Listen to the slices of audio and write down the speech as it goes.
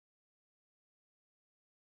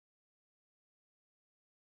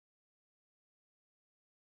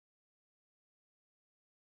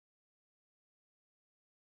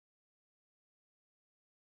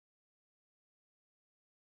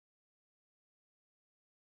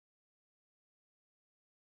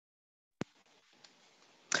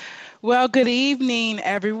Well, good evening,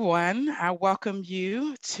 everyone. I welcome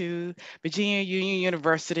you to Virginia Union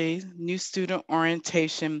University's new student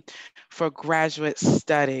orientation for graduate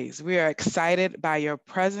studies. We are excited by your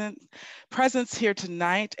presence here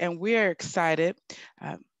tonight, and we are excited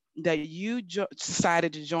uh, that you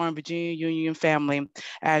decided to join Virginia Union family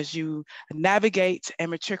as you navigate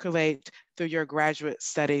and matriculate through your graduate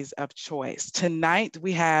studies of choice. Tonight,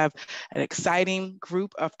 we have an exciting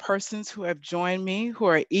group of persons who have joined me who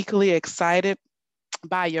are equally excited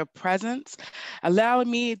by your presence. Allow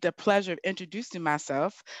me the pleasure of introducing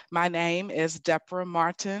myself. My name is Deborah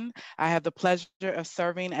Martin. I have the pleasure of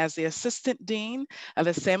serving as the Assistant Dean of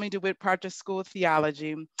the Samuel DeWitt Parker School of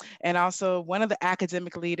Theology and also one of the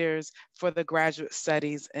academic leaders for the Graduate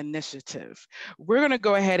Studies Initiative. We're going to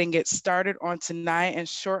go ahead and get started on tonight, and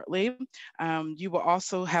shortly you will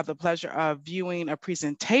also have the pleasure of viewing a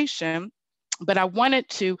presentation, but I wanted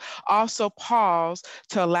to also pause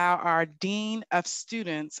to allow our Dean of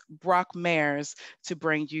Students, Brock Mayers, to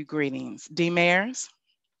bring you greetings. Dean Mayers.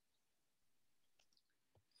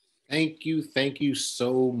 Thank you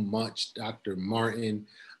so much, Dr. Martin.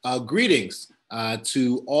 Greetings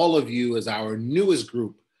to all of you as our newest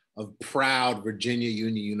group of proud Virginia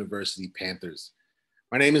Union University Panthers.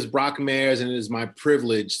 My name is Brock Mayers, and it is my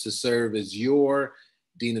privilege to serve as your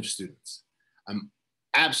Dean of Students. I'm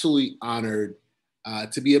absolutely honored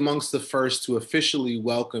to be amongst the first to officially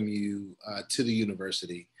welcome you to the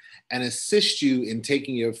university and assist you in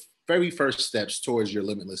taking your very first steps towards your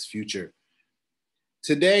limitless future.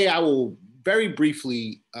 Today, I will very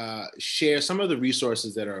briefly share some of the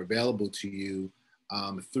resources that are available to you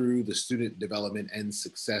through the Student Development and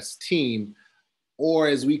Success Team, or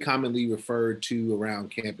as we commonly refer to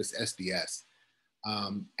around campus, SDS.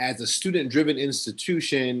 As a student-driven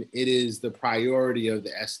institution, it is the priority of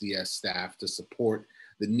the SDS staff to support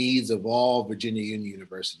the needs of all Virginia Union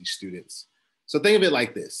University students. So think of it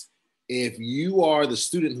like this. If you are the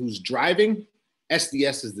student who's driving,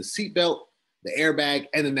 SDS is the seatbelt, the airbag,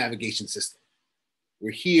 and the navigation system.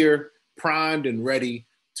 We're here, primed and ready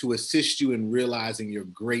to assist you in realizing your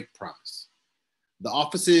great promise. The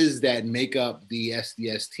offices that make up the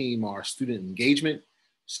SDS team are student engagement,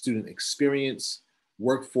 student experience,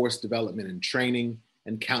 workforce development and training,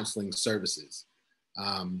 and counseling services.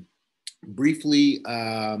 Briefly,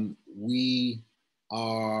 we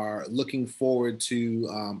are looking forward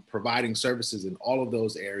to providing services in all of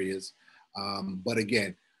those areas. But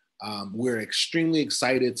again, we're extremely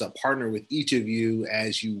excited to partner with each of you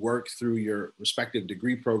as you work through your respective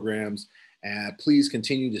degree programs. Please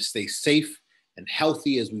continue to stay safe and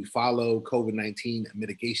healthy as we follow COVID-19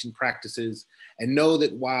 mitigation practices. And know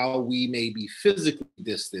that while we may be physically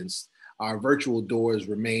distanced, our virtual doors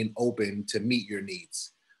remain open to meet your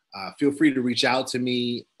needs. Feel free to reach out to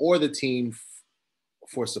me or the team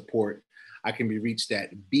for support. I can be reached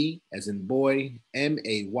at B as in boy,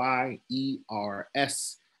 MAYERS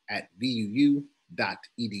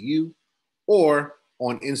 @VUU.edu or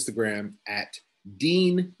on Instagram at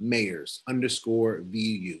Dean Mayers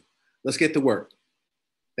 _VUU. Let's get to work.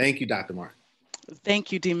 Thank you, Dr. Martin.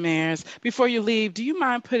 Thank you, Dean Mayers. Before you leave, do you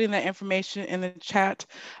mind putting that information in the chat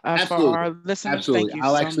for our listeners? Absolutely. Thank you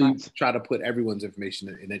I'll so actually much. try to put everyone's information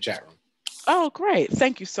in the chat room. Oh, great.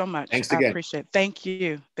 Thank you so much. Thanks I again. appreciate it. Thank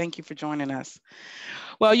you. Thank you for joining us.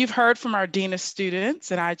 Well, you've heard from our Dean of Students,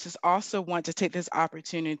 and I just also want to take this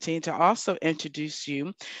opportunity to also introduce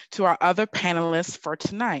you to our other panelists for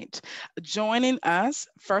tonight. Joining us,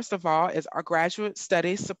 first of all, is our Graduate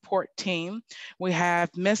Studies Support Team. We have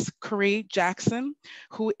Miss Carrie Jackson,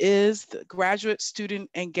 who is the Graduate Student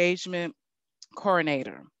Engagement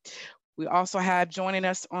Coordinator. We also have joining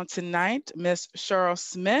us on tonight, Ms. Cheryl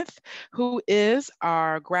Smith, who is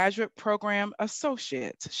our Graduate Program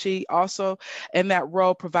Associate. She also, in that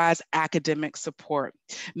role, provides academic support.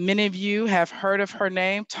 Many of you have heard of her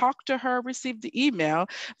name, talked to her, received the email,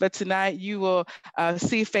 but tonight you will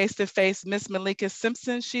see face-to-face Ms. Malika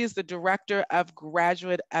Simpson. She is the Director of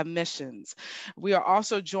Graduate Admissions. We are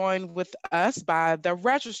also joined with us by the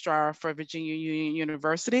Registrar for Virginia Union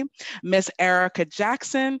University, Ms. Erica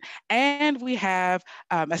Jackson, and we have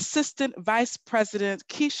Assistant Vice President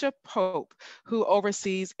Keisha Pope, who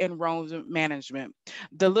oversees enrollment management.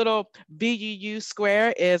 The little VUU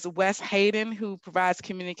square is Wes Hayden, who provides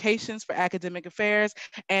communications for academic affairs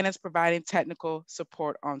and is providing technical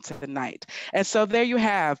support on tonight. And so there you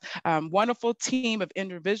have a wonderful team of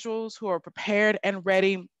individuals who are prepared and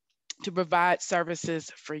ready to provide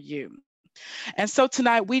services for you. And so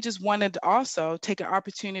tonight, we just wanted to also take an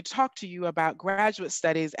opportunity to talk to you about graduate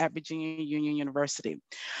studies at Virginia Union University.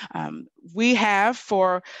 We have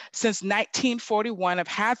since 1941, have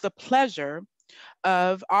had the pleasure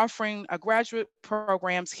of offering graduate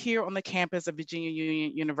programs here on the campus of Virginia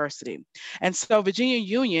Union University. And so Virginia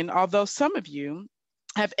Union, although some of you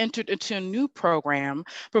have entered into a new program,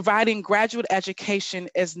 providing graduate education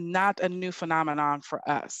is not a new phenomenon for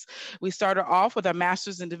us. We started off with a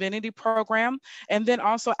Master's in Divinity program and then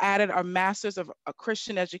also added our Master's of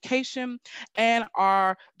Christian Education and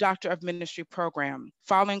our Doctor of Ministry program.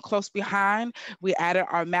 Following close behind, we added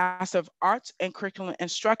our Master of Arts and Curriculum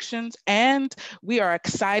Instructions, and we are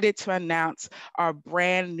excited to announce our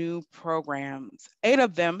brand new programs. 8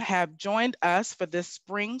 of them have joined us for this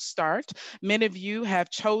spring start. Many of you have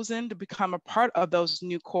chosen to become a part of those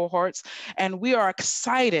new cohorts, and we are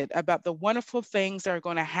excited about the wonderful things that are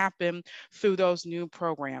going to happen through those new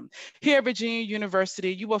programs. Here at Virginia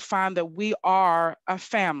University, you will find that we are a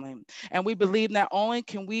family, and we believe not only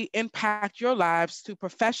can we impact your lives through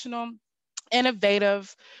professional,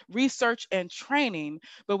 innovative research and training,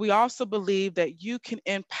 but we also believe that you can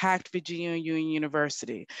impact Virginia Union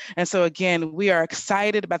University. And so again, we are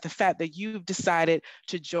excited about the fact that you've decided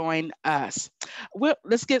to join us. Well,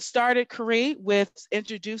 let's get started, Carrie, with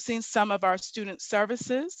introducing some of our student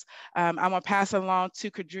services. I'm gonna pass it along to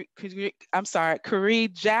Carrie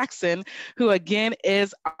Jackson, who again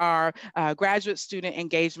is our graduate student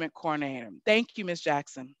engagement coordinator. Thank you, Ms.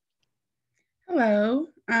 Jackson. Hello,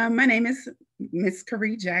 my name is Ms.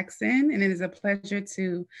 Carrie Jackson, and it is a pleasure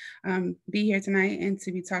to be here tonight and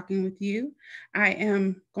to be talking with you. I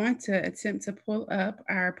am going to attempt to pull up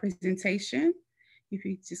our presentation. If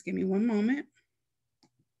you just give me one moment.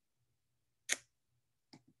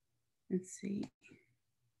 Let's see.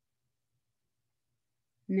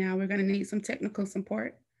 Now we're going to need some technical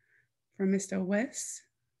support from Mr. West.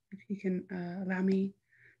 If you can allow me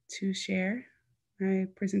to share my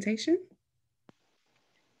presentation.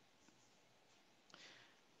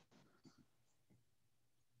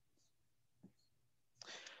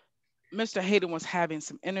 Mr. Hayden was having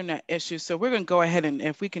some internet issues, so we're going to go ahead and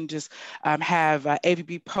if we can just have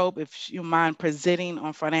AVP Pope, if you mind, presenting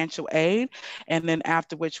on financial aid, and then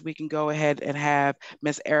after which we can go ahead and have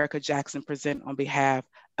Ms. Erica Jackson present on behalf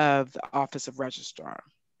of the Office of Registrar.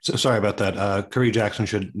 So sorry about that. Carrie Jackson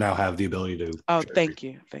should now have the ability to. Oh, thank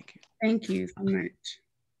you. Thank you. Thank you so much.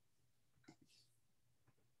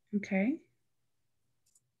 Okay.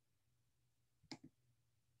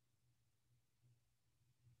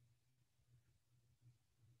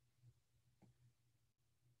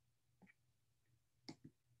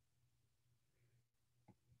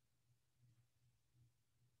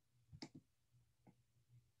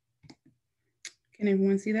 Can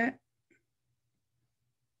everyone see that?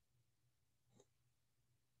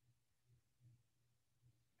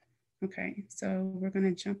 Okay, so we're going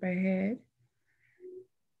to jump ahead.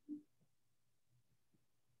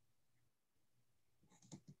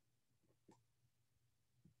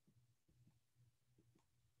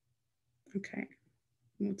 Okay,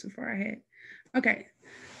 move too far ahead. Okay,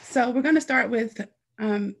 so we're going to start with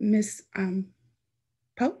Ms.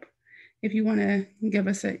 Pope. If you want to give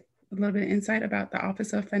us a little bit of insight about the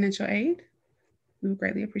Office of Financial Aid, we would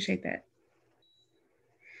greatly appreciate that.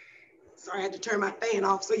 Sorry, I had to turn my fan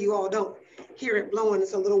off so you all don't hear it blowing.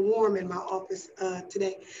 It's a little warm in my office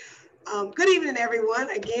today. Good evening,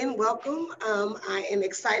 everyone. Again, welcome. I am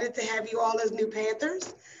excited to have you all as new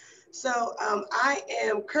Panthers. So I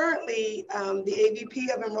am currently the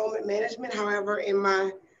AVP of Enrollment Management. However, in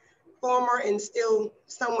my former and still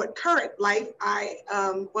somewhat current life, I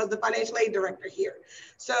was the Financial Aid Director here.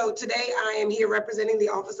 So today I am here representing the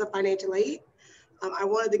Office of Financial Aid. I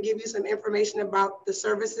wanted to give you some information about the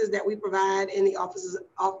services that we provide in the Office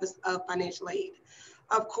of Financial Aid.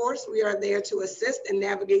 Of course, we are there to assist and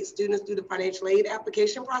navigate students through the financial aid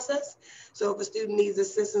application process. So if a student needs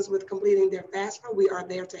assistance with completing their FAFSA, we are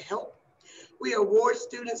there to help. We award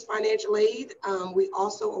students financial aid. We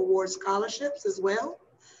also award scholarships as well.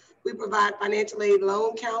 We provide financial aid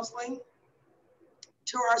loan counseling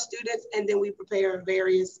to our students, and then we prepare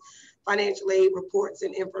various financial aid reports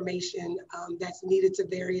and information that's needed to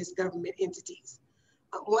various government entities.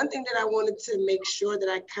 One thing that I wanted to make sure that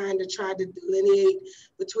I kind of tried to delineate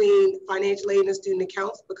between financial aid and student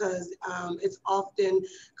accounts, because it's often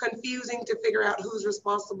confusing to figure out who's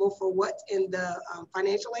responsible for what in the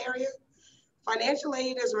financial area. Financial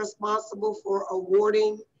aid is responsible for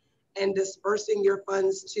awarding and dispersing your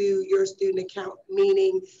funds to your student account,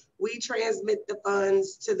 meaning we transmit the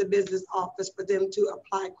funds to the business office for them to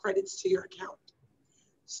apply credits to your account.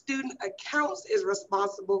 Student accounts is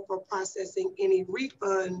responsible for processing any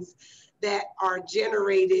refunds that are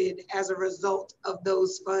generated as a result of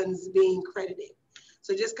those funds being credited.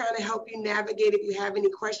 So just kind of help you navigate if you have any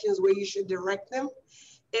questions where you should direct them.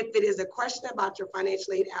 If it is a question about your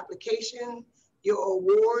financial aid application, your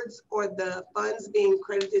awards, or the funds being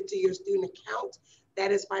credited to your student account,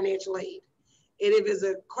 that is financial aid. And if it's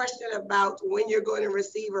a question about when you're going to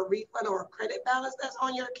receive a refund or a credit balance that's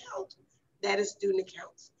on your account, that is student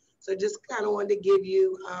accounts. So just kind of wanted to give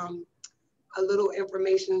you a little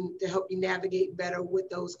information to help you navigate better with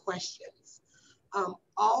those questions. Our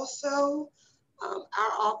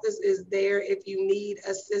office is there if you need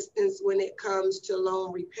assistance when it comes to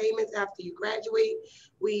loan repayments after you graduate.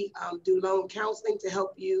 We do loan counseling to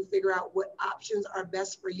help you figure out what options are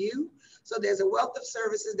best for you. So there's a wealth of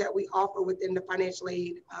services that we offer within the financial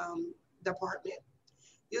aid department.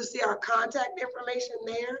 You'll see our contact information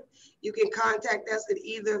there. You can contact us at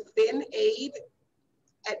either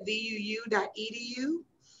finaid@vuu.edu,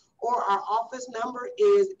 or our office number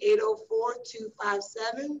is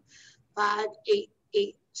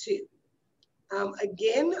 804-257-5882.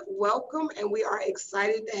 Again, welcome, and we are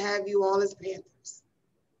excited to have you all as Panthers.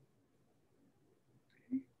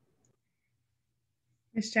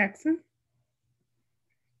 Ms. Jackson.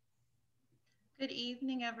 Good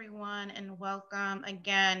evening, everyone, and welcome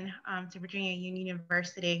again to Virginia Union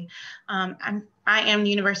University. I am the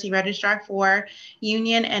University Registrar for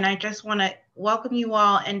Union, and I just want to welcome you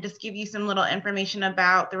all and just give you some little information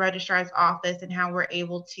about the Registrar's Office and how we're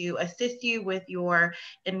able to assist you with your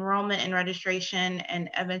enrollment and registration and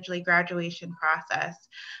eventually graduation process.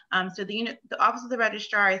 So the Office of the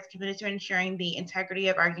Registrar is committed to ensuring the integrity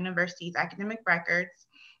of our university's academic records.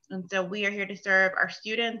 And so we are here to serve our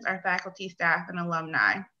students, our faculty, staff, and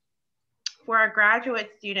alumni. For our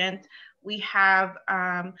graduate students, we have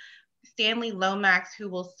Stanley Lomax, who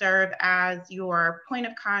will serve as your point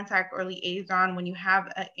of contact or liaison when you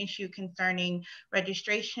have an issue concerning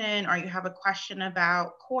registration, or you have a question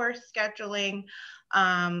about course scheduling,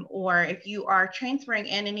 or if you are transferring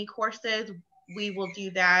in any courses. We will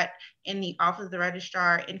do that in the Office of the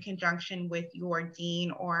Registrar in conjunction with your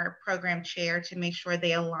dean or program chair to make sure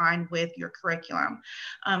they align with your curriculum.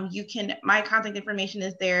 My contact information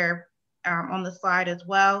is there on the slide as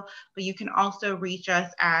well, but you can also reach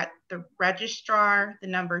us at the registrar, the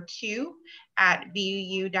number 2, at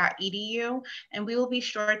vuu.edu, and we will be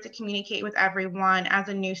sure to communicate with everyone as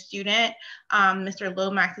a new student, Mr.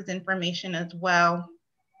 Lomax's information as well.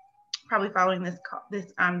 Probably following this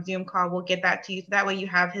Zoom call, we'll get that to you. So that way you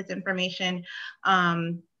have his information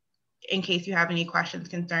in case you have any questions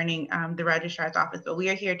concerning the Registrar's Office. But we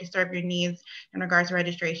are here to serve your needs in regards to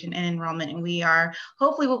registration and enrollment. And we are,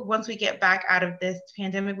 hopefully, once we get back out of this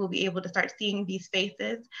pandemic, we'll be able to start seeing these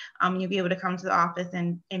faces. You'll be able to come to the office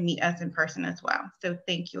and meet us in person as well. So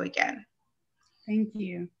thank you again. Thank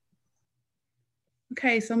you.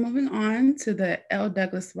 Okay, so moving on to the L.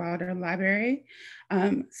 Douglas Wilder Library.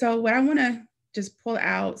 So what I want to just pull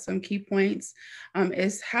out some key points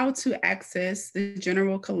is how to access the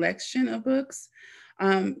general collection of books.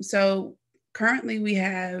 So currently we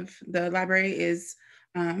have, the library is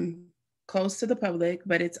closed to the public,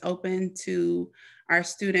 but it's open to our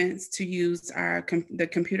students to use the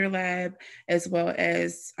computer lab, as well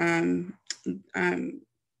as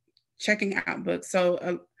checking out books.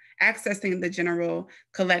 So accessing the general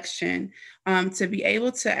collection. To be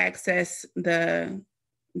able to access the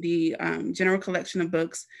general collection of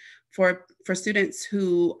books for students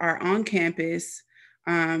who are on campus,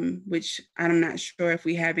 which I'm not sure if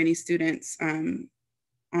we have any students on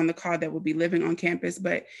the call that will be living on campus,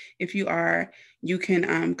 but if you are, you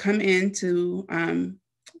can come into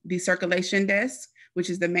the circulation desk,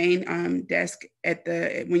 which is the main desk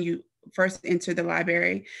when you first enter the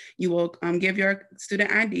library. You will give your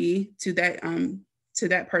student ID to that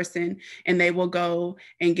person, and they will go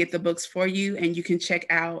and get the books for you, and you can check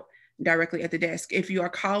out directly at the desk. If you are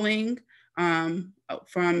calling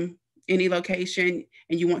from any location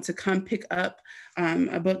and you want to come pick up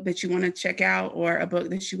a book that you want to check out, or a book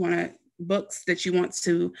that books that you want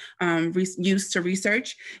to use to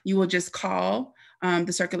research, you will just call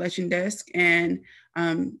the circulation desk and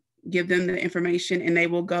give them the information, and they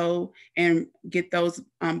will go and get those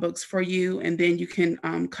books for you. And then you can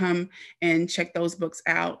come and check those books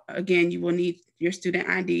out. Again, you will need your student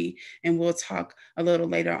ID, and we'll talk a little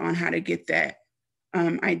later on how to get that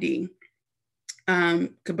ID.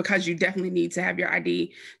 Because you definitely need to have your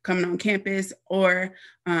ID coming on campus, or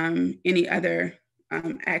any other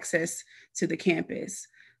access to the campus.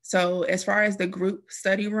 So as far as the group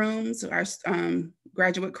study rooms, our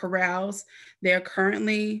graduate corrals, they're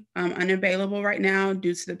currently unavailable right now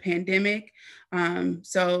due to the pandemic.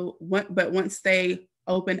 But once they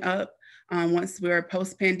open up, once we're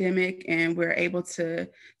post-pandemic and we're able to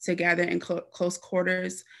gather in close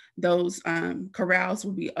quarters, those corrals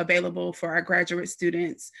will be available for our graduate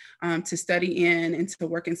students to study in and to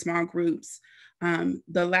work in small groups.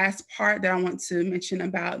 The last part that I want to mention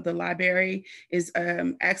about the library is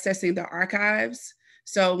accessing the archives.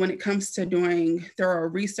 So when it comes to doing thorough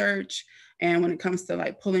research and when it comes to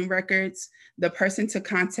like pulling records, the person to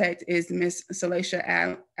contact is Miss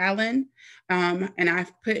Salacia Allen. And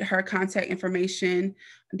I've put her contact information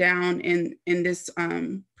down in this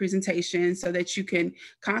presentation so that you can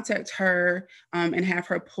contact her and have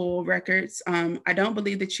her pull records. I don't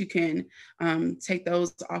believe that you can take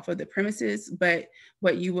those off of the premises, but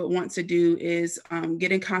what you would want to do is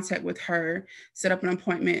get in contact with her, set up an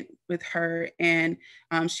appointment with her, and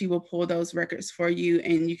she will pull those records for you,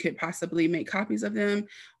 and you could possibly make copies of them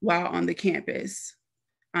while on the campus.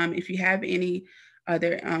 If you have any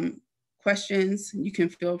other questions, you can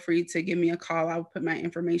feel free to give me a call. I'll put my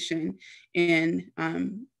information in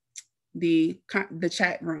the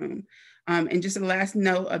chat room. And just a last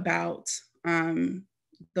note about the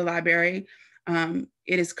library.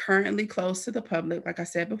 It is currently closed to the public, like I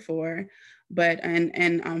said before, but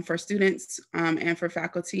and for students and for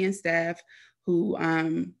faculty and staff who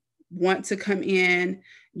want to come in,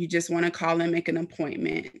 you just want to call and make an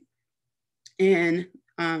appointment. And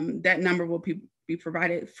that number will be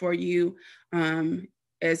provided for you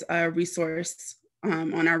as a resource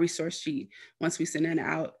on our resource sheet once we send it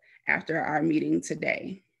out after our meeting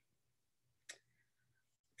today.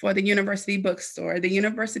 For the University Bookstore, the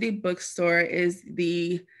University Bookstore is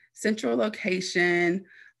the central location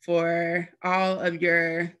for all of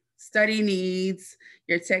your study needs,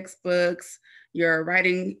 your textbooks, your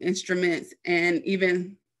writing instruments, and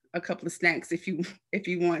even a couple of snacks if you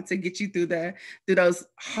want to get you through those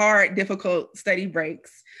hard, difficult study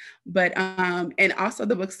breaks. But and also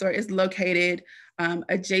the bookstore is located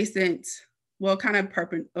adjacent, well, kind of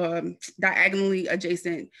diagonally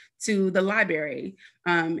adjacent to the library.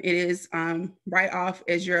 It is right off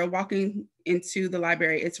as you're walking into the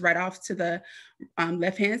library. It's right off to the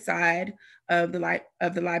left-hand side of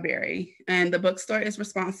the library. And the bookstore is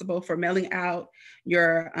responsible for mailing out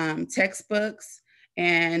your textbooks.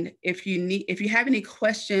 And if you have any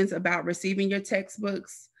questions about receiving your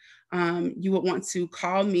textbooks, you would want to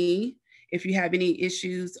call me. If you have any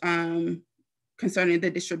issues concerning the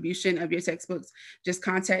distribution of your textbooks, just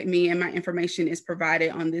contact me, and my information is provided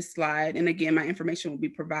on this slide. And again, my information will be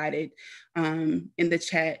provided in the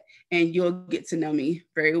chat, and you'll get to know me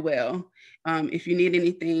very well. If you need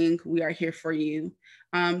anything, we are here for you.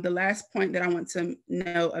 The last point that I want to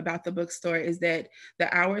know about the bookstore is that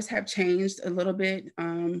the hours have changed a little bit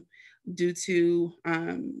due to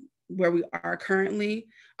where we are currently.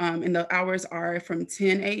 And the hours are from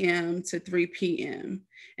 10 a.m. to 3 p.m.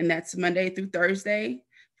 And that's Monday through Thursday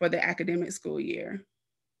for the academic school year.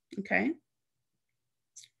 Okay.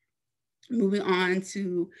 Moving on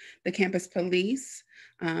to the campus police.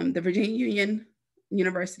 The Virginia Union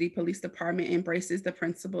University Police Department embraces the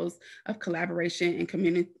principles of collaboration and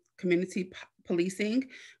community policing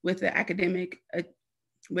with academic,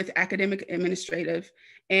 administrative,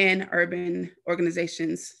 and urban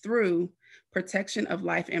organizations through protection of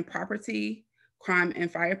life and property, crime and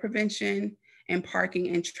fire prevention, and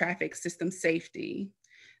parking and traffic system safety.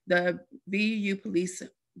 The VUU Police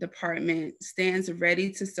Department stands ready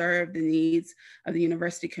to serve the needs of the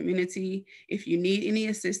university community. If you need any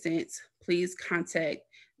assistance, please contact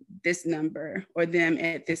this number or them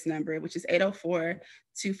at this number, which is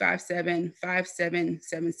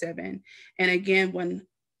 804-257-5777. And again, one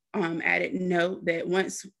added note that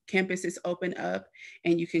once campus is open up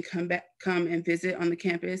and you can come and visit on the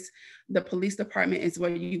campus, the police department is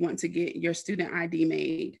where you want to get your student ID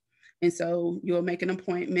made. And so you'll make an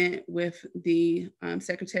appointment with the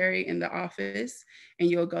secretary in the office,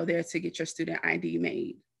 and you'll go there to get your student ID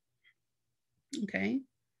made. Okay.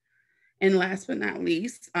 And last but not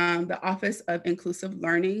least, the Office of Inclusive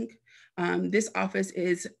Learning. This office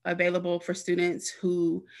is available for students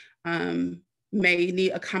who may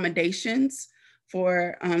need accommodations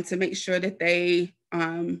to make sure that they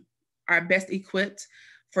are best equipped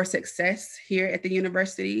for success here at the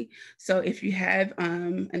university. So if you have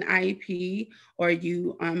an IEP or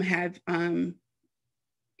you have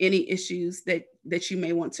any issues that you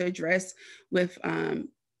may want to address with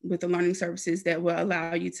the learning services that will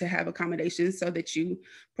allow you to have accommodations so that you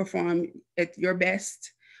perform at your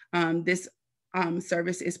best, this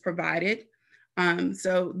service is provided.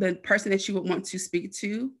 So the person that you would want to speak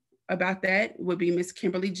to about that would be Ms.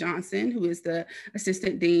 Kimberly Johnson, who is the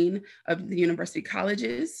Assistant Dean of the University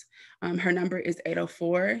Colleges. Her number is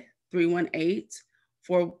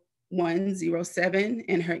 804-318-4107,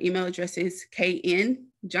 and her email address is KN,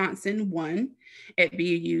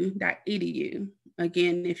 johnson1@buu.edu.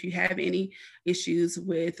 Again, if you have any issues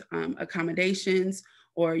with accommodations,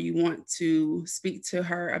 or you want to speak to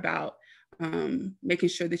her about making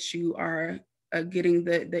sure that you are getting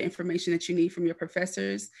the information that you need from your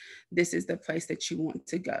professors, this is the place that you want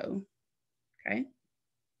to go. Okay.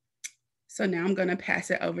 So now I'm going to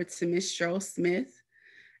pass it over to Ms. Cheryl Smith,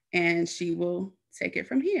 and she will take it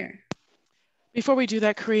from here. Before we do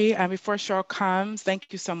that, Cree, before Cheryl comes,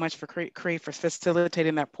 thank you so much for Cree for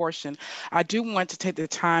facilitating that portion. I do want to take the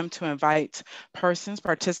time to invite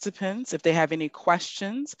participants, if they have any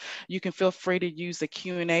questions, you can feel free to use the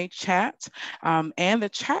Q&A chat and the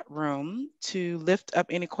chat room to lift up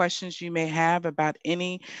any questions you may have about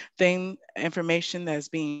anything, information that's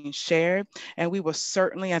being shared. And we will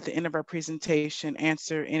certainly at the end of our presentation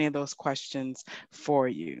answer any of those questions for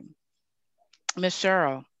you. Ms.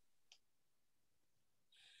 Cheryl.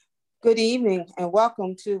 Good evening and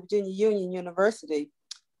welcome to Virginia Union University.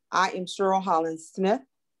 I am Cheryl Hollins Smith,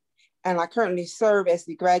 and I currently serve as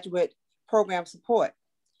the graduate program support.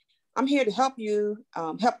 I'm here to help you,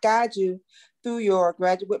 help guide you through your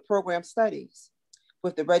graduate program studies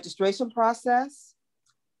with the registration process,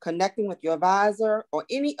 connecting with your advisor, or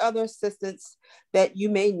any other assistance that you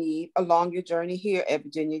may need along your journey here at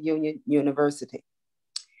Virginia Union University.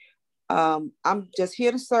 I'm just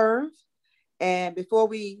here to serve. And before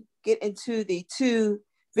we get into the two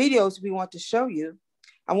videos we want to show you,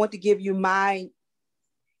 I want to give you my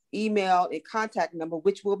email and contact number,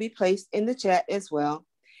 which will be placed in the chat as well.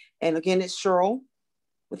 And again, it's Cheryl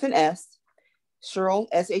with an S, Cheryl,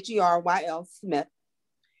 S-H-E-R-Y-L Smith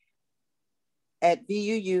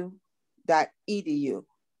 @buu.edu.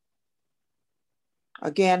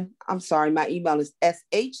 Again, I'm sorry, my email is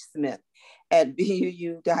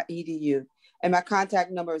shsmith@buu.edu. And my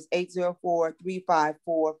contact number is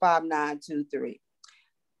 804-354-5923.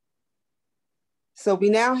 So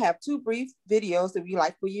we now have two brief videos that we'd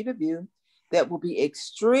like for you to view that will be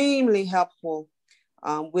extremely helpful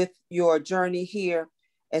with your journey here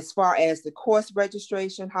as far as the course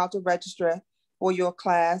registration, how to register for your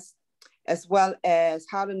class, as well as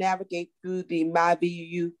how to navigate through the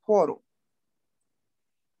MyVUU portal.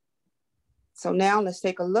 So now let's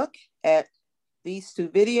take a look at these two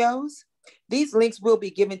videos. These links will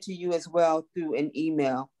be given to you as well through an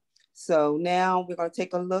email. So now we're going to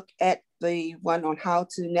take a look at the one on how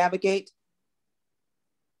to navigate.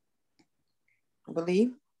 I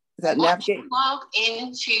believe, is that navigate? Log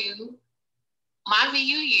into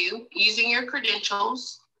MyVUU using your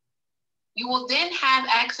credentials. You will then have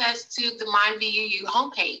access to the MyVUU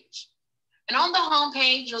homepage. And on the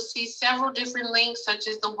homepage, you'll see several different links, such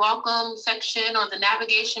as the welcome section or the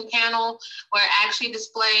navigation panel, where it actually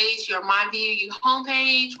displays your MyVUU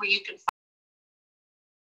homepage, where you can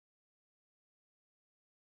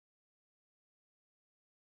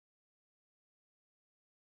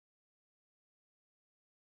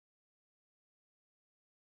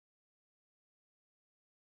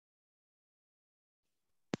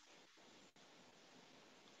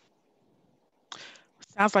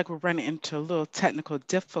Sounds like we're running into a little technical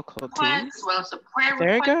difficulties. as well as a prayer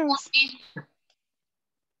there it request. goes.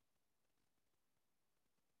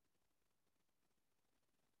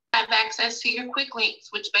 Have access to your quick links,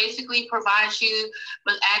 which basically provides you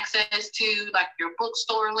with access to like your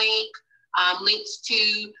bookstore link, links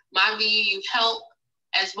to MyVUU Help,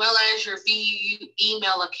 as well as your VUU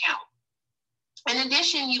email account. In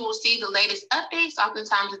addition, you will see the latest updates.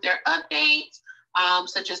 Oftentimes if there are updates,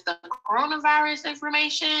 such as the coronavirus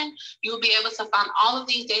information, you will be able to find all of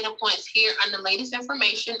these data points here under latest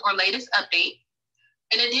information or latest update.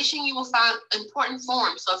 In addition, you will find important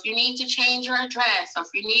forms. So if you need to change your address, or if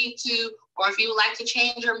you need to, or if you would like to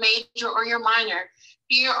change your major or your minor,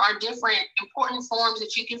 here are different important forms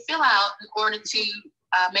that you can fill out in order to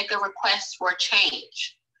make a request for a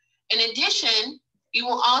change. In addition, you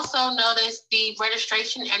will also notice the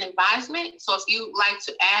registration and advisement. So if you like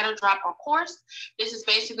to add or drop a course, this is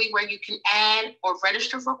basically where you can add or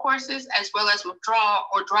register for courses, as well as withdraw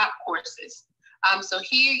or drop courses. So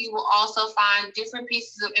here you will also find different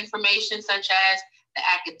pieces of information, such as the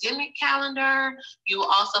academic calendar. You will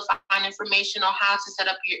also find information on how to set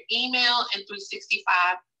up your email and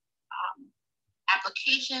 365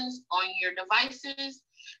 applications on your devices,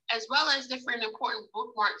 as well as different important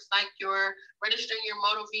bookmarks, like your registering your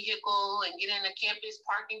motor vehicle and getting a campus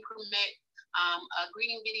parking permit, a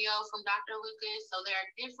greeting video from Dr. Lucas. So there are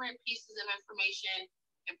different pieces of information,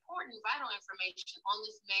 important, vital information on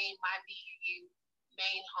this main MyVUU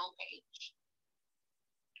main homepage.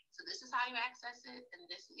 So this is how you access it, and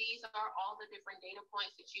these are all the different data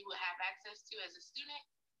points that you will have access to as a student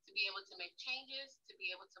to to be able to make changes, to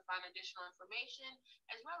be able to find additional information,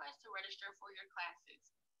 as well as to register for your classes.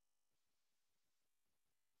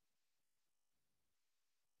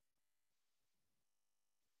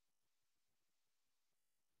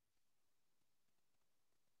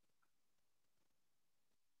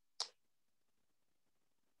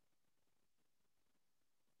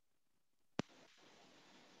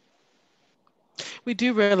 We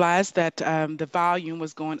do realize that the volume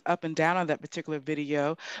was going up and down on that particular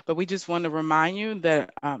video, but we just want to remind you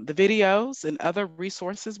that the videos and other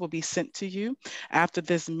resources will be sent to you after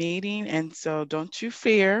this meeting. And so don't you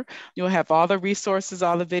fear, you'll have all the resources,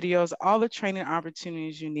 all the videos, all the training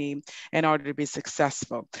opportunities you need in order to be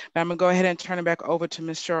successful. But I'm gonna go ahead and turn it back over to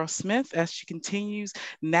Ms. Cheryl Smith as she continues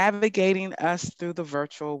navigating us through the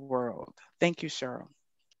virtual world. Thank you, Cheryl.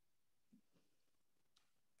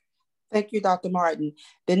 Thank you, Dr. Martin.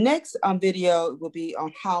 The next video will be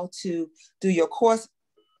on how to do your course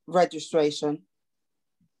registration.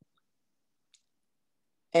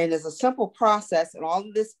 And it's a simple process, and all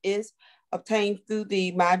of this is obtained through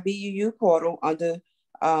the MyVUU portal under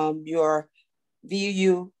your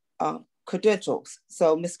VUU credentials.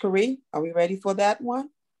 So Ms. Caree, are we ready for that one?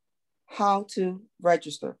 How to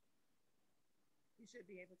register. You should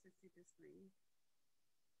be able to see the screen.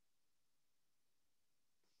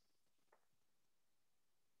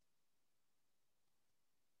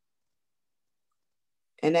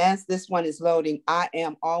 And as this one is loading, I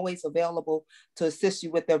am always available to assist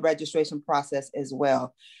you with the registration process as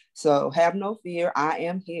well. So have no fear, I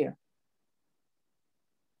am here.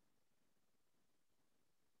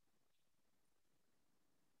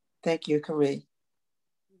 Thank you, Caree.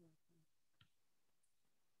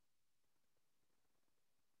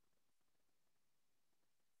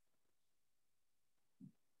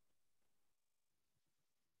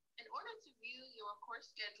 In order to view your course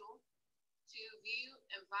schedule, to view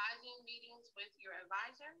advising meetings with your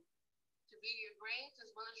advisor, to view your grades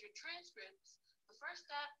as well as your transcripts, the first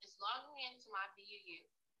step is logging into MyVUU.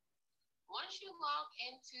 Once you log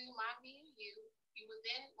into MyVUU, you will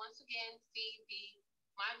then once again see the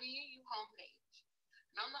MyVUU homepage.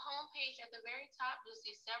 And on the homepage at the very top, you'll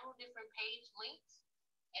see several different page links.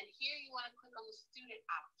 And here you want to click on the student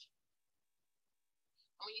option.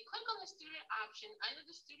 And when you click on the student option, under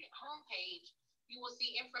the student homepage, you will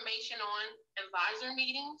see information on advisor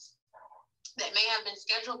meetings that may have been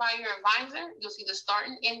scheduled by your advisor. You'll see the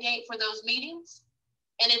start and end date for those meetings.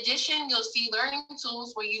 In addition, you'll see learning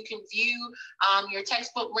tools where you can view your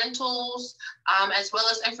textbook rentals, as well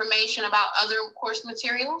as information about other course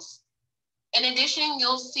materials. In addition,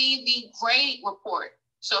 you'll see the grade report.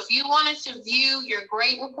 So if you wanted to view your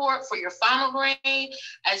grade report for your final grade,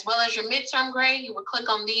 as well as your midterm grade, you would click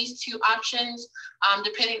on these two options,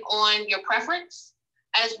 depending on your preference,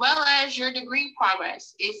 as well as your degree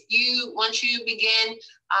progress. Once you begin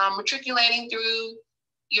matriculating through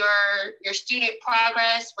your student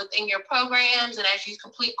progress within your programs, and as you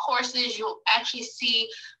complete courses, you'll actually see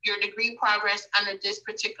your degree progress under this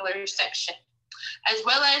particular section. As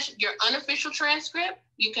well as your unofficial transcript,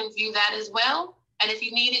 you can view that as well. And if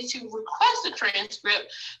you needed to request a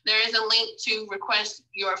transcript, there is a link to request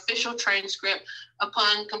your official transcript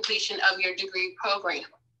upon completion of your degree program.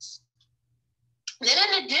 Then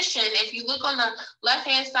in addition, if you look on the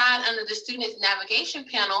left-hand side under the student's navigation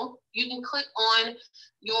panel, you can click on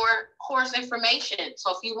your course information.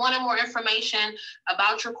 So if you wanted more information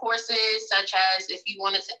about your courses, such as if you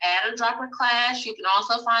wanted to add or drop a class, you can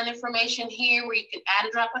also find information here where you can add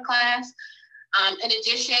or drop a class. In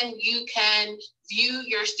addition, you can view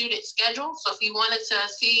your student schedule. So if you wanted to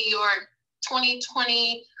see your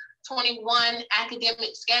 2020-21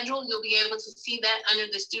 academic schedule, you'll be able to see that under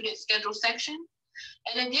the student schedule section.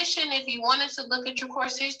 In addition, if you wanted to look at your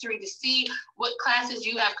course history to see what classes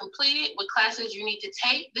you have completed, what classes you need to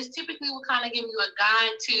take, this typically will kind of give you a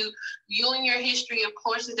guide to viewing your history of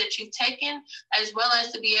courses that you've taken, as well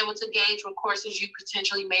as to be able to gauge what courses you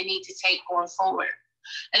potentially may need to take going forward.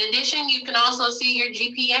 In addition, you can also see your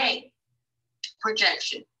GPA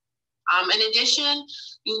projection. In addition,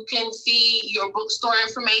 you can see your bookstore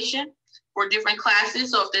information for different classes.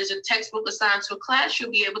 So if there's a textbook assigned to a class, you'll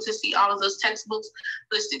be able to see all of those textbooks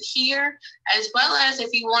listed here, as well as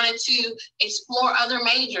if you wanted to explore other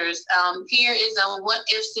majors. Here is a what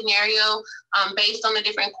if scenario based on the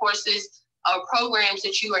different courses or programs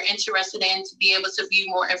that you are interested in to be able to view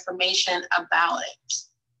more information about it.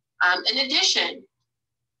 In addition,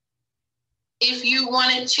 if you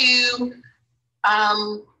wanted to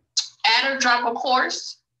add or drop a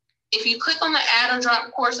course, if you click on the add or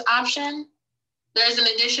drop course option, There's an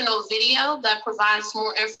additional video that provides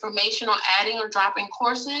more information on adding or dropping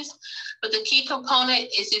courses. But the key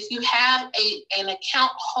component is if you have an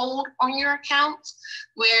account hold on your account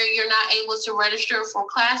where you're not able to register for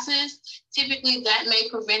classes, typically that may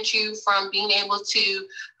prevent you from being able to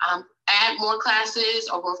add more classes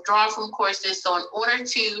or withdraw from courses. So in order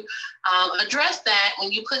to address that,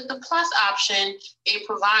 when you put the plus option, it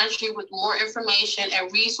provides you with more information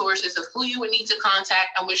and resources of who you would need to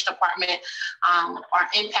contact and which department are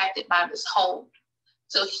impacted by this hold.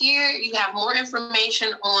 So here you have more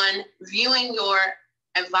information on viewing your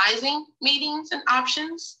advising meetings and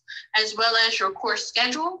options, as well as your course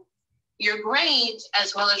schedule, your grades,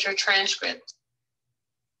 as well as your transcript.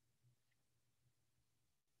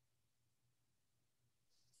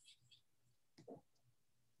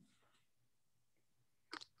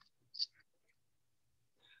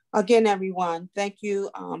 Again, everyone, thank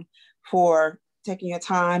you for taking your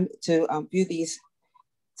time to view these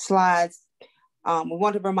slides. We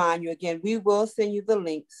want to remind you again, we will send you the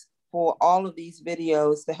links for all of these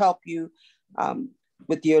videos to help you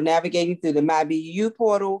with your navigating through the MyVUU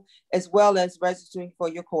portal, as well as registering for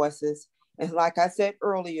your courses. And like I said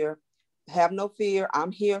earlier, have no fear.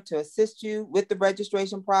 I'm here to assist you with the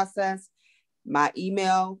registration process. My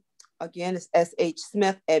email, again, is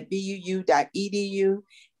shsmith@vuu.edu,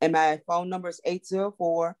 and my phone number is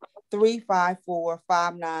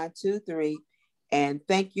 804-354-5923. And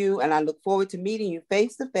thank you, and I look forward to meeting you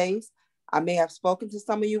face to face. I may have spoken to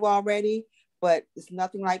some of you already, but it's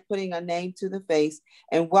nothing like putting a name to the face.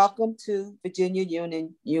 And welcome to Virginia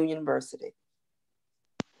Union University.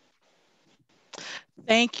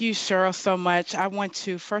 Thank you, Cheryl, so much. I want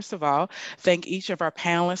to, first of all, thank each of our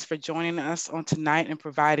panelists for joining us on tonight and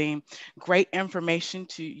providing great information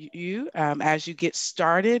to you as you get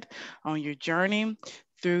started on your journey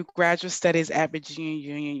through graduate studies at Virginia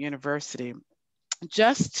Union University.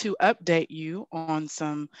 Just to update you on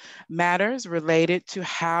some matters related to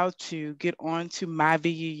how to get on to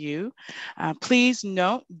MyVUU, please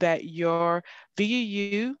note that your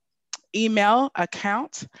VUU email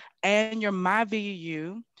account and your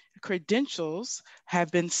MyVUU credentials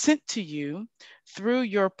have been sent to you through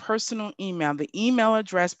your personal email, the email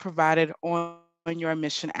address provided on your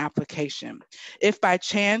admission application. If by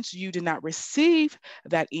chance you did not receive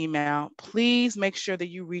that email, please make sure that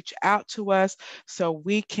you reach out to us so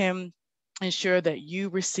we can ensure that you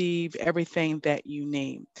receive everything that you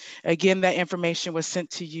need. Again, that information was sent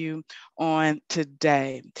to you on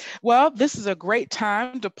today. Well, this is a great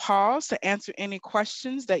time to pause to answer any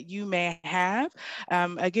questions that you may have.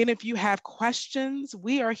 Again, if you have questions,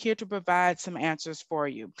 we are here to provide some answers for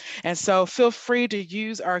you. And so feel free to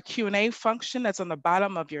use our Q&A function that's on the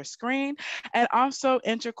bottom of your screen, and also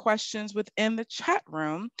enter questions within the chat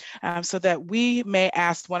room so that we may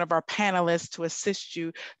ask one of our panelists to assist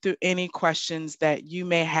you through any questions that you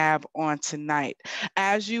may have on tonight.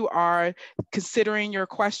 As you are considering your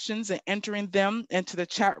questions and entering them into the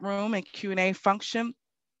chat room and Q&A function,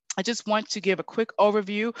 I just want to give a quick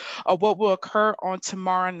overview of what will occur on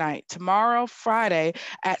tomorrow night. Tomorrow, Friday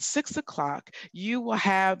at 6 o'clock, you will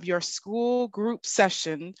have your school group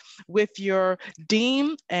session with your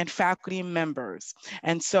dean and faculty members.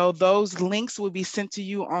 And so those links will be sent to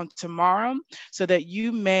you on tomorrow so that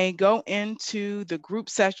you may go into the group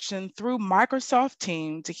session through Microsoft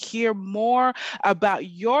Teams to hear more about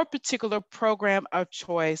your particular program of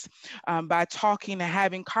choice by talking and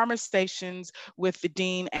having conversations with the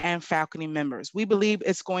dean and faculty members. We believe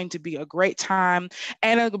it's going to be a great time,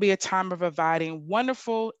 and it'll be a time of providing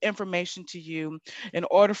wonderful information to you in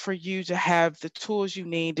order for you to have the tools you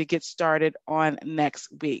need to get started on next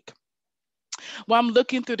week. Well, I'm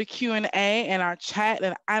looking through the Q&A and our chat,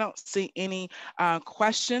 and I don't see any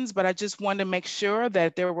questions, but I just wanted to make sure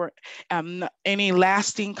that there were any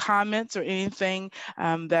lasting comments or anything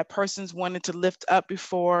that persons wanted to lift up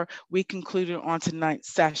before we concluded on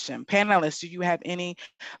tonight's session. Panelists, do you have any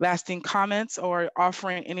lasting comments or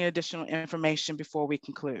offering any additional information before we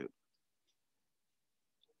conclude?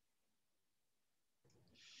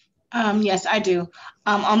 Yes, I do.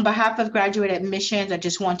 On behalf of graduate admissions, I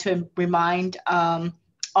just want to remind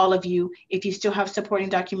all of you, if you still have supporting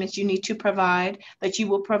documents you need to provide, that you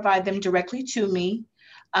will provide them directly to me.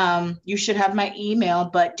 You should have my email,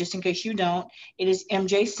 but just in case you don't, it is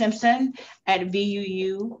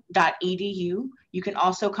mjsimpson@vuu.edu. You can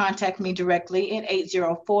also contact me directly at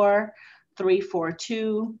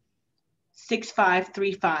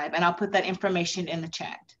 804-342-6535, and I'll put that information in the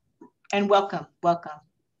chat. And welcome, welcome.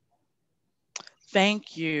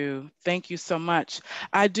 Thank you. Thank you so much.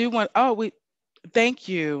 I do want, Thank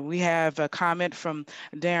you. We have a comment from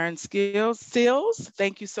Darren Stills.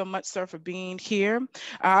 Thank you so much, sir, for being here.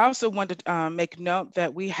 I also want to make note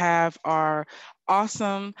that we have our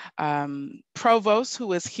awesome provost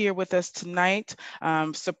who is here with us tonight,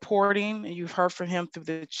 supporting. You've heard from him through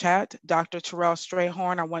the chat, Dr. Terrell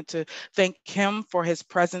Strayhorn. I want to thank him for his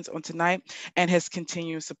presence on tonight and his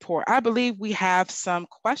continued support. I believe we have some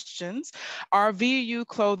questions. Are VU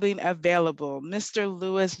clothing available? Mr.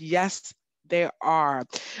 Lewis, yes, they are.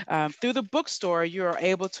 Through the bookstore, you are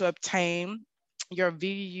able to obtain your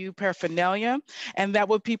VU paraphernalia, and that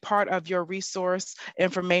would be part of your resource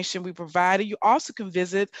information we provided. You also can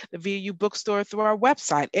visit the VU bookstore through our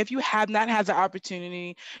website. If you have not had the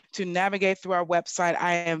opportunity to navigate through our website,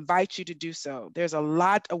 I invite you to do so. There's a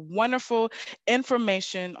lot of wonderful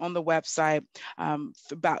information on the website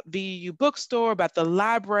about VU bookstore, about the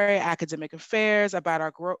library, academic affairs, about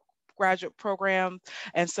our graduate program.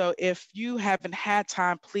 And so if you haven't had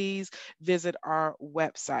time, please visit our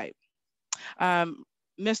website.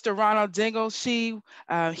 Mr. Ronald Dingle,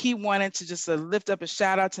 he wanted to just lift up a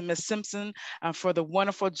shout out to Ms. Simpson for the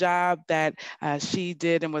wonderful job that she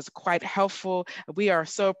did and was quite helpful. We are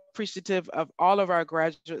so appreciative of all of our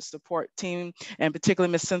graduate support team, and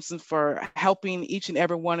particularly Ms. Simpson for helping each and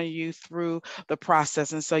every one of you through the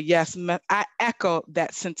process. And so, yes, I echo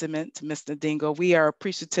that sentiment, Mr. Dingle. We are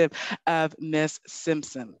appreciative of Ms.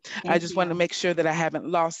 Simpson. I just want to make sure that I haven't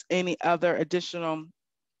lost any other additional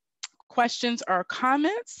questions or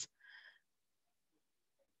comments.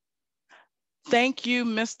 Thank you,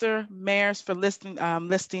 Mr. Mayers, for listing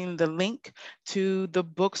the link to the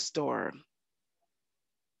bookstore.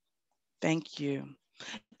 Thank you.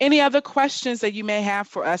 Any other questions that you may have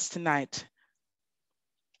for us tonight?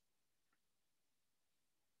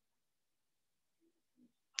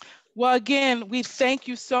 Well, again, we thank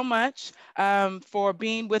you so much for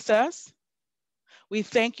being with us. We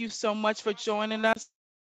thank you so much for joining us.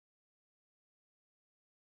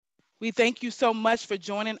 We thank you so much for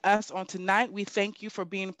joining us on tonight. We thank you for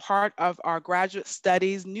being part of our Graduate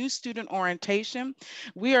Studies New Student Orientation.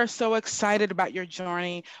 We are so excited about your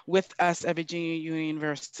journey with us at Virginia Union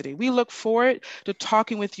University. We look forward to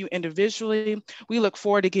talking with you individually. We look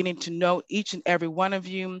forward to getting to know each and every one of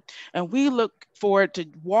you. And we look forward to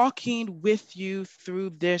walking with you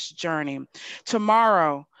through this journey.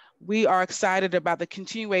 Tomorrow, we are excited about the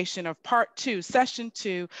continuation of part 2, session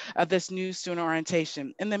 2 of this new student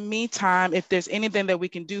orientation. In the meantime, if there's anything that we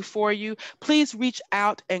can do for you, please reach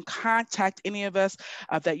out and contact any of us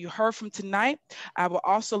that you heard from tonight. I will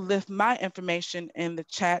also lift my information in the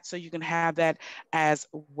chat so you can have that as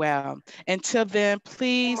well. Until then,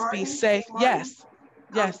 please be safe. Yes.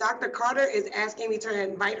 Yes. Dr. Carter is asking me to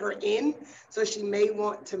invite her in, so she may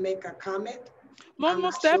want to make a comment.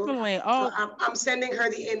 Most definitely. Sure. Oh, so I'm sending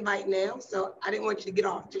her the invite now, so I didn't want you to get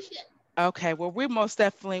off just yet. Okay, well, we most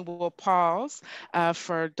definitely will pause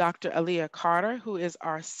for Dr. Aaliyah Carter, who is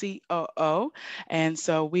our COO. And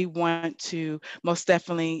so we want to most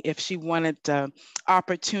definitely, if she wanted the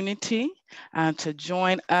opportunity to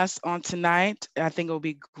join us on tonight, I think it will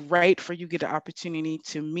be great for you to get the opportunity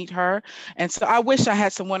to meet her. And so I wish I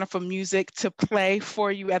had some wonderful music to play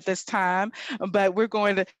for you at this time, but we're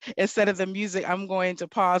going to, instead of the music, I'm going to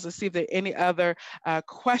pause to see if there are any other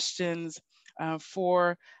questions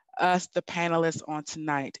for us, the panelists on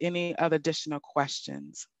tonight. Any other additional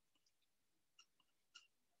questions?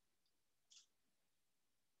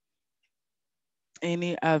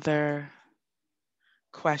 Any other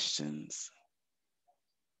questions?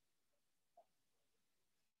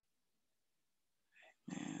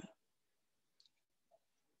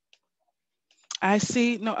 I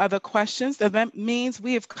see no other questions. That means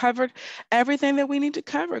we have covered everything that we need to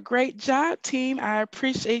cover. Great job, team. I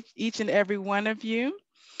appreciate each and every one of you.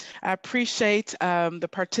 I appreciate the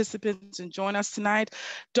participants and join us tonight.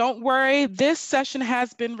 Don't worry, this session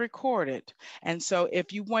has been recorded. And so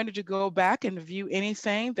if you wanted to go back and view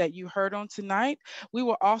anything that you heard on tonight, we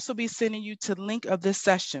will also be sending you to the link of this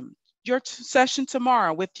session. Your session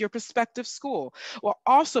tomorrow with your prospective school will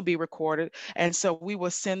also be recorded. And so we will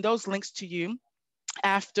send those links to you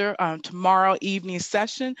after tomorrow evening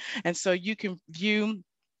session. And so you can view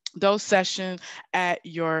those sessions at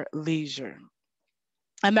your leisure.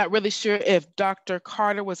 I'm not really sure if Dr.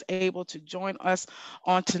 Carter was able to join us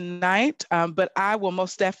on tonight, but I will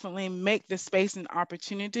most definitely make this space an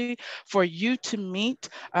opportunity for you to meet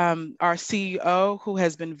our CEO, who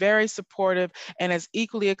has been very supportive and is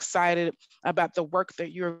equally excited about the work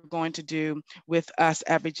that you're going to do with us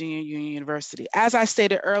at Virginia Union University. As I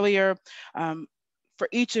stated earlier, for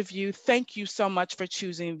each of you, thank you so much for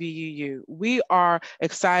choosing VUU. We are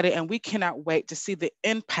excited and we cannot wait to see the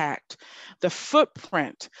impact, the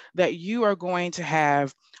footprint that you are going to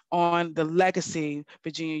have on the legacy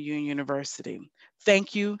Virginia Union University.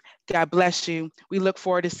 Thank you. God bless you. We look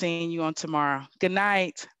forward to seeing you on tomorrow. Good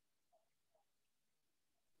night.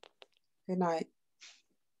 Good night.